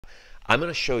I'm going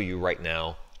to show you right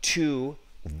now two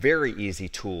very easy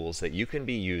tools that you can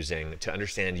be using to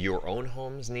understand your own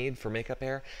home's need for makeup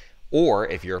air. Or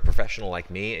if you're a professional like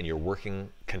me and you're working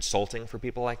consulting for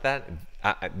people like that,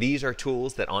 these are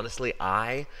tools that honestly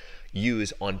I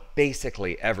use on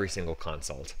basically every single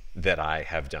consult that I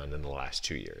have done in the last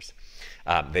 2 years.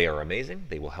 They are amazing.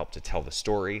 They will help to tell the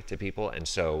story to people. And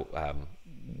so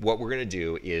what we're going to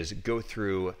do is go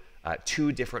through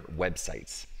two different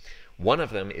websites. One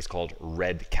of them is called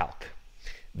RedCalc.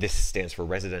 This stands for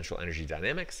Residential Energy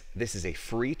Dynamics. This is a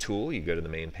free tool. You go to the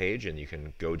main page and you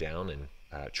can go down and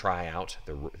try out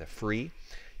the free.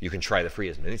 You can try the free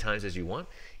as many times as you want.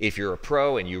 If you're a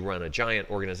pro and you run a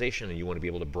giant organization and you want to be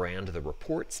able to brand the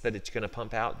reports that it's going to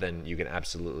pump out, then you can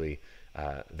absolutely,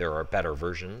 there are better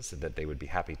versions that they would be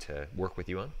happy to work with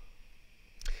you on.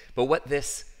 But what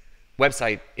this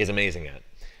website is amazing at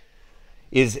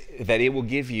is that it will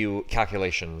give you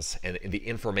calculations and the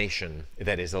information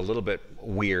that is a little bit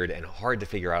weird and hard to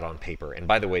figure out on paper. And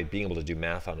by the way, being able to do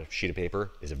math on a sheet of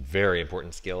paper is a very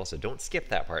important skill, so don't skip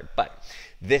that part. But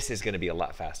this is going to be a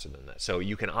lot faster than that. So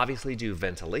you can obviously do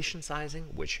ventilation sizing,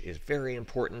 which is very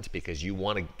important because you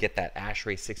want to get that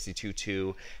ASHRAE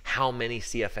 62.2. How many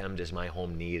CFM does my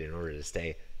home need in order to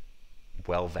stay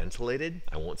well ventilated?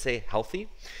 I won't say healthy,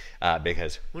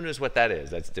 because who knows what that is.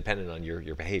 That's dependent on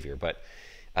your behavior. But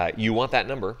you want that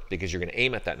number because you're going to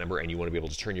aim at that number and you want to be able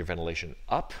to turn your ventilation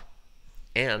up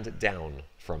and down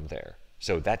from there.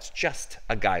 So that's just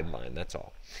a guideline, that's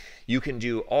all. You can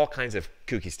do all kinds of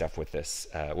kooky stuff with this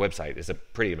website. It's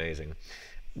pretty amazing.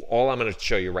 All I'm going to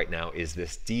show you right now is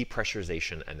this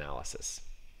depressurization analysis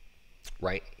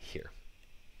right here.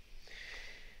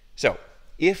 So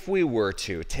if we were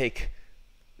to take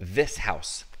this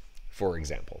house, for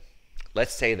example,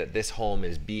 let's say that this home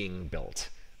is being built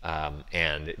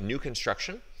and new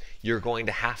construction, you're going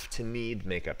to have to need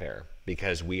makeup air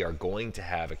because we are going to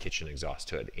have a kitchen exhaust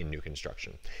hood in new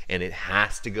construction. And it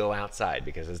has to go outside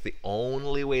because it's the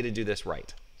only way to do this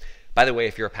right. By the way,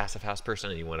 if you're a passive house person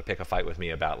and you want to pick a fight with me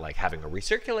about like having a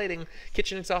recirculating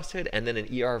kitchen exhaust hood and then an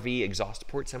ERV exhaust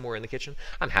port somewhere in the kitchen,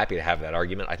 I'm happy to have that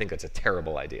argument. I think that's a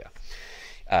terrible idea.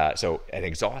 So an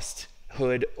exhaust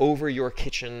hood over your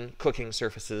kitchen cooking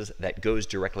surfaces that goes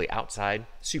directly outside,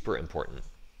 super important.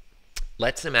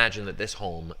 Let's imagine that this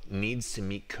home needs to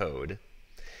meet code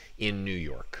in New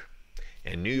York.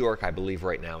 And New York, I believe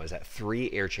right now, is at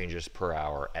 3 air changes per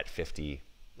hour at 50.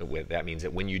 That means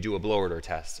that when you do a blower door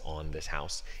test on this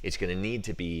house, it's going to need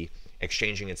to be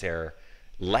exchanging its air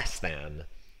less than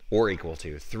or equal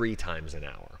to 3 times an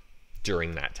hour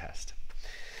during that test.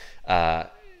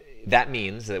 That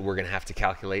means that we're going to have to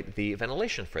calculate the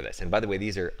ventilation for this. And by the way,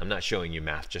 these are, I'm not showing you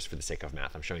math just for the sake of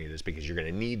math. I'm showing you this because you're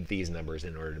going to need these numbers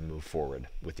in order to move forward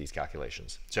with these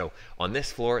calculations. So on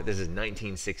this floor, this is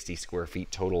 1960 square feet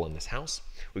total in this house.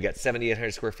 We got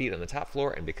 7,800 square feet on the top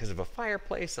floor, and because of a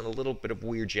fireplace and a little bit of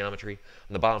weird geometry,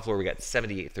 on the bottom floor we got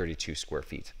 7,832 square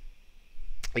feet.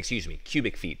 Excuse me,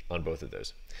 cubic feet on both of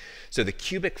those. So the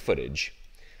cubic footage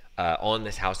on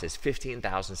this house is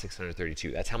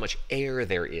 15,632. That's how much air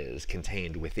there is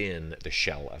contained within the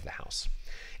shell of the house.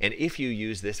 And if you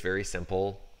use this very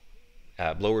simple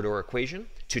blower door equation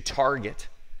to target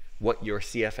what your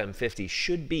CFM50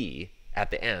 should be at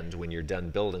the end when you're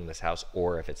done building this house,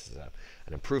 or if it's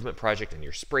an improvement project and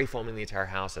you're spray foaming the entire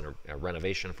house and a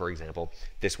renovation, for example,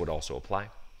 this would also apply.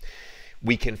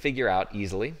 We can figure out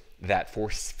easily that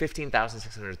for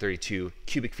 15,632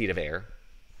 cubic feet of air,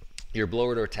 your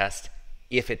blower door test,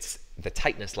 if it's the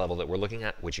tightness level that we're looking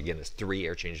at, which again is 3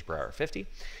 air changes per hour 50,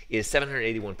 is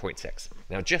 781.6.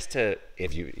 Now just to,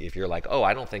 if you're like, oh,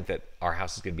 I don't think that our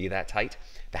house is going to be that tight,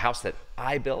 the house that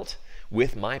I built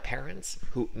with my parents,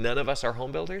 who none of us are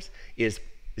home builders, is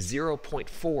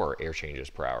 0.4 air changes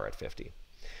per hour at 50.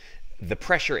 The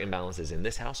pressure imbalances in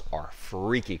this house are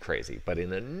freaky crazy, but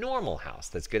in a normal house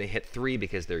that's going to hit 3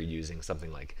 because they're using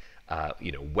something like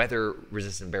weather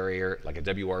resistant barrier like a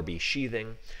WRB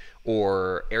sheathing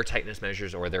or air tightness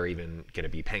measures, or they're even going to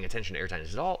be paying attention to air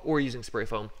tightness at all, or using spray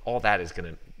foam, all that is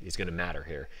going to matter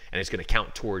here, and it's going to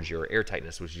count towards your air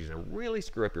tightness, which is going to really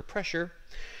screw up your pressure,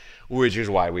 which is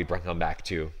why we come back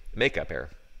to makeup air.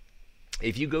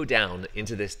 If you go down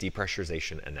into this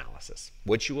depressurization analysis,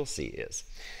 what you will see is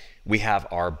we have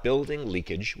our building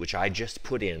leakage, which I just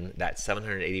put in that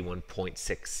 781.6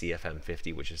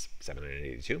 CFM50, which is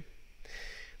 782.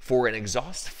 For an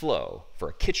exhaust flow for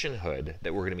a kitchen hood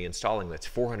that we're going to be installing that's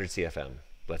 400 CFM,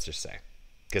 let's just say,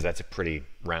 because that's a pretty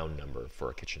round number for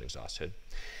a kitchen exhaust hood.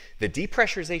 The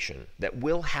depressurization that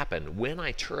will happen when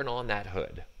I turn on that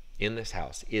hood in this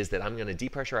house is that I'm going to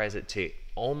depressurize it to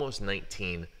almost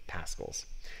 19 pascals.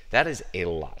 That is a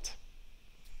lot.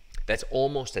 That's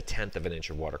almost 1/10 of an inch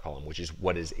of water column, which is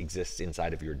what exists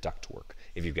inside of your ductwork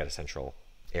if you've got a central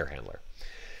air handler.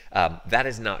 That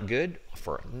is not good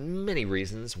for many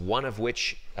reasons, one of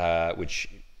which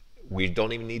we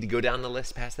don't even need to go down the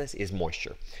list past this, is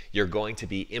moisture. You're going to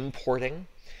be importing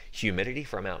humidity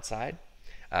from outside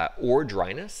or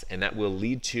dryness, and that will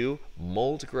lead to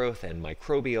mold growth and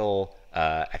microbial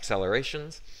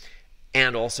accelerations.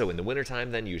 And also in the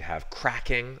wintertime, then you'd have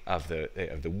cracking of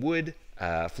the wood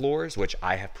floors, which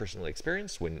I have personally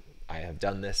experienced when I have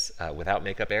done this without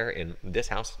makeup air in this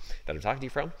house that I'm talking to you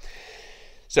from.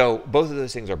 So both of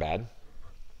those things are bad.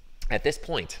 At this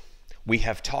point, we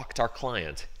have talked our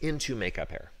client into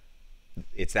makeup air.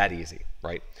 It's that easy,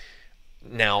 right?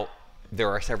 Now, there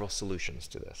are several solutions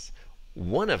to this.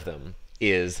 One of them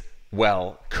is,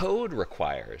 well, code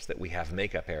requires that we have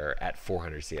makeup air at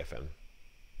 400 CFM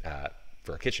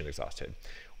for a kitchen exhaust hood.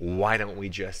 Why don't we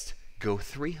just go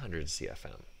 300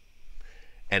 CFM?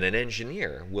 And an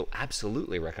engineer will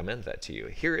absolutely recommend that to you.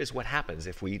 Here is what happens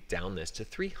if we down this to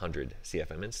 300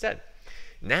 CFM instead.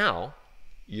 Now,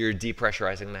 you're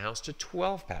depressurizing the house to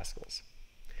 12 pascals.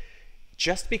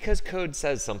 Just because code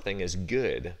says something is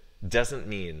good doesn't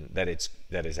mean that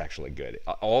that is actually good.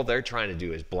 All they're trying to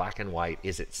do is black and white,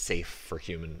 is it safe for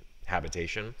human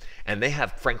habitation? And they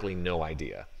have, frankly, no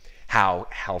idea how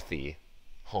healthy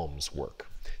homes work.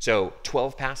 So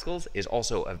 12 pascals is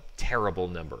also a terrible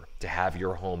number to have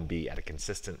your home be at a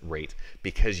consistent rate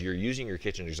because you're using your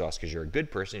kitchen exhaust because you're a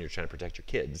good person, you're trying to protect your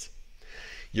kids.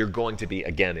 You're going to be,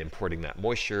 again, importing that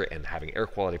moisture and having air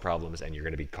quality problems, and you're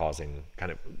going to be causing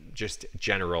kind of just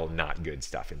general not good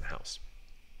stuff in the house.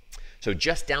 So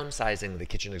just downsizing the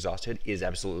kitchen exhaust hood is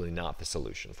absolutely not the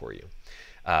solution for you.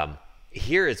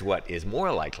 Here is what is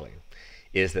more likely,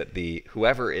 is that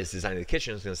whoever is designing the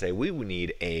kitchen is going to say, we would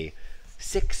need a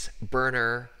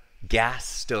 6-burner gas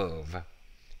stove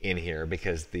in here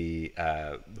because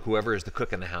whoever is the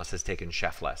cook in the house has taken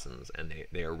chef lessons and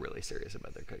they are really serious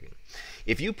about their cooking.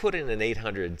 If you put in an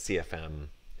 800 CFM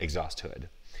exhaust hood,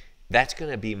 that's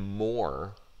going to be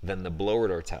more than the blower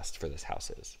door test for this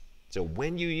house is. So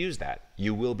when you use that,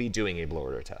 you will be doing a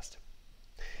blower door test.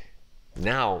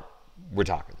 Now we're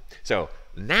talking. So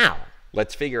now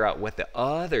let's figure out what the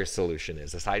other solution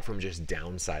is aside from just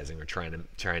downsizing or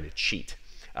trying to cheat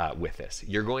with this.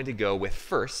 You're going to go with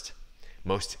first,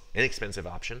 most inexpensive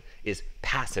option is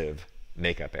passive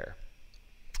makeup air.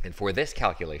 And for this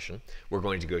calculation, we're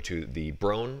going to go to the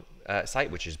Broan site,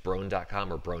 which is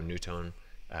broan.com or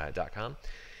broannewtone.com.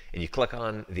 And you click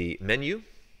on the menu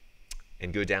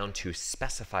and go down to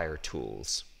specifier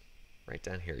tools right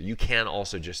down here. You can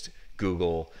also just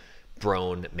Google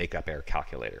Broan makeup air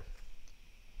calculator.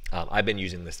 I've been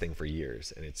using this thing for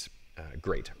years and it's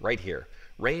great. Right here,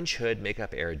 range hood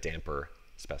makeup air damper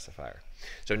specifier.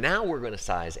 So now we're going to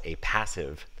size a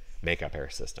passive makeup air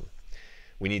system.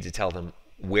 We need to tell them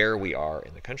where we are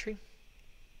in the country.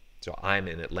 So I'm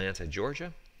in Atlanta,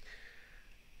 Georgia.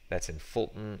 That's in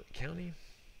Fulton County.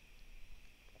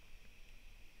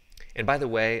 And by the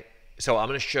way, so I'm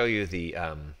going to show you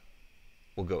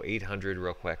we'll go 800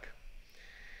 real quick.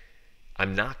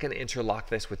 I'm not going to interlock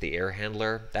this with the air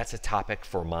handler. That's a topic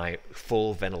for my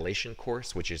full ventilation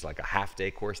course, which is like a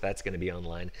half-day course. That's going to be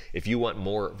online. If you want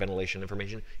more ventilation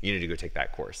information, you need to go take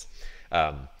that course.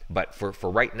 But for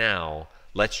right now,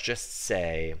 let's just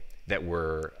say that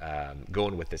we're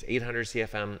going with this 800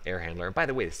 CFM air handler. And by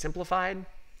the way, the simplified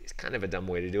is kind of a dumb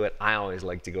way to do it. I always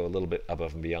like to go a little bit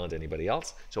above and beyond anybody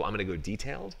else. So I'm going to go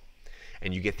detailed,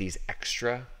 and you get these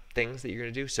extra things that you're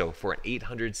going to do. So for an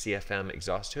 800 CFM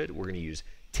exhaust hood, we're going to use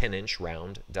 10-inch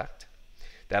round duct.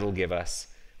 That'll give us,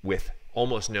 with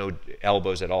almost no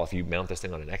elbows at all, if you mount this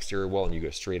thing on an exterior wall and you go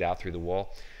straight out through the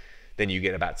wall, then you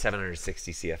get about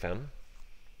 760 CFM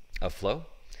of flow.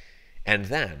 And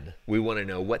then we want to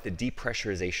know what the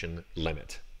depressurization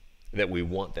limit that we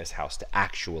want this house to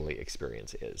actually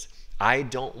experience is. I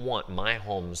don't want my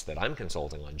homes that I'm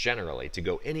consulting on generally to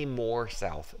go any more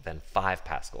south than 5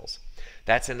 pascals.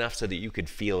 That's enough so that you could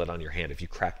feel it on your hand. If you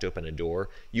cracked open a door,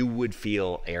 you would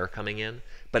feel air coming in,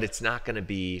 but it's not going to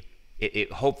be,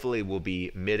 it hopefully will be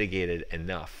mitigated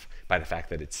enough by the fact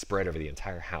that it's spread over the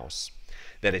entire house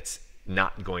that it's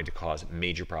not going to cause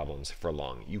major problems for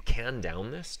long. You can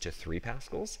down this to 3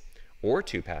 pascals or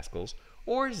 2 pascals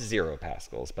or 0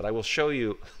 pascals, but I will show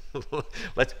you,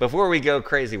 before we go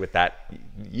crazy with that,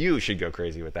 you should go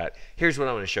crazy with that. Here's what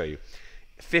I want to show you.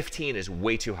 15 is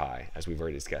way too high, as we've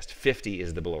already discussed. 50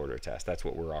 is the blower door test. That's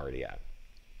what we're already at.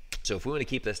 So if we want to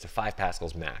keep this to 5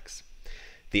 pascals max,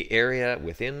 the area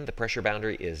within the pressure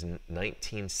boundary is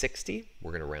 1960.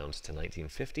 We're going to round to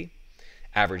 1950.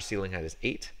 Average ceiling height is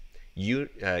 8.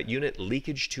 Unit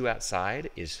leakage to outside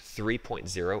is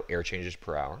 3.0 air changes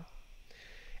per hour.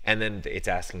 And then it's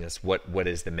asking us what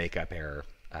is the makeup air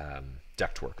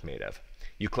ductwork made of.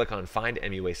 You click on Find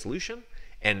MUA Solution.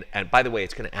 And by the way,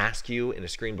 it's going to ask you in a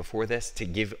screen before this to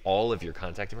give all of your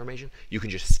contact information. You can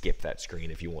just skip that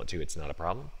screen if you want to. It's not a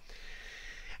problem.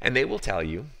 And they will tell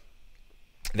you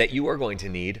that you are going to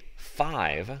need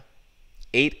 5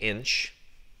 8-inch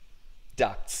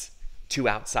ducts to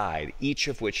outside, each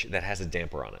of which that has a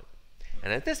damper on it.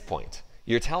 And at this point,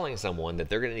 you're telling someone that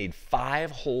they're going to need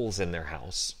 5 holes in their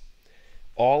house,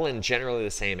 all in generally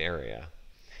the same area,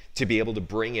 to be able to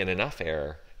bring in enough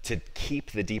air to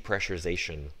keep the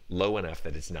depressurization low enough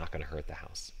that it's not going to hurt the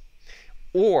house.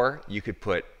 Or you could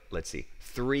put, let's see,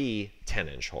 3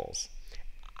 10-inch holes.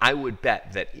 I would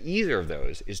bet that either of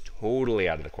those is totally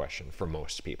out of the question for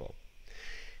most people.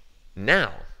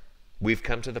 Now, we've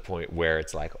come to the point where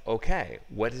it's like, okay,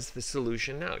 what is the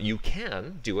solution now? You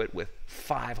can do it with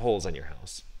 5 holes on your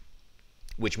house,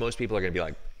 which most people are going to be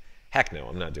like, heck no,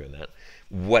 I'm not doing that.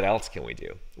 What else can we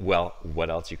do? Well, what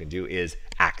else you can do is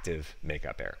active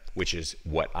makeup air, which is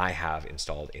what I have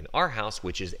installed in our house,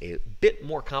 which is a bit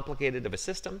more complicated of a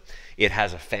system. It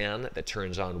has a fan that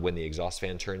turns on when the exhaust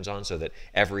fan turns on, so that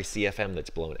every CFM that's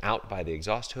blown out by the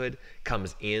exhaust hood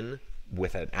comes in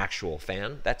with an actual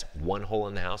fan. That's 1 hole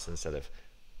in the house instead of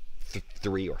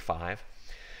 3 or 5.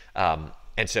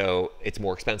 And so it's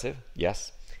more expensive,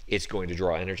 yes. It's going to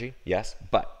draw energy, yes,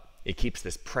 but it keeps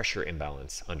this pressure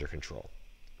imbalance under control.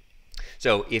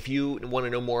 So if you want to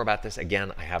know more about this,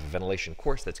 again, I have a ventilation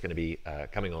course that's going to be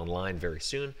coming online very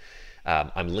soon.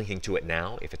 I'm linking to it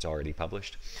now if it's already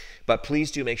published. But please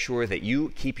do make sure that you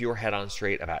keep your head on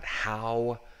straight about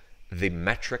how the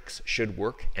metrics should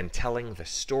work and telling the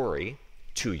story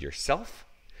to yourself,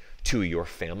 to your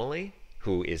family,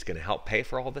 who is going to help pay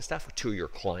for all this stuff, to your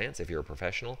clients if you're a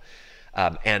professional,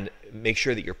 and make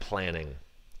sure that you're planning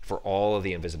for all of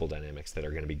the invisible dynamics that are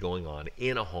going to be going on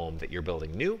in a home that you're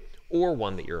building new or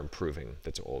one that you're improving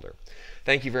that's older.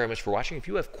 Thank you very much for watching. If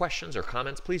you have questions or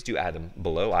comments, please do add them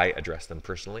below. I address them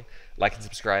personally. Like and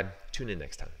subscribe. Tune in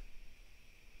next time.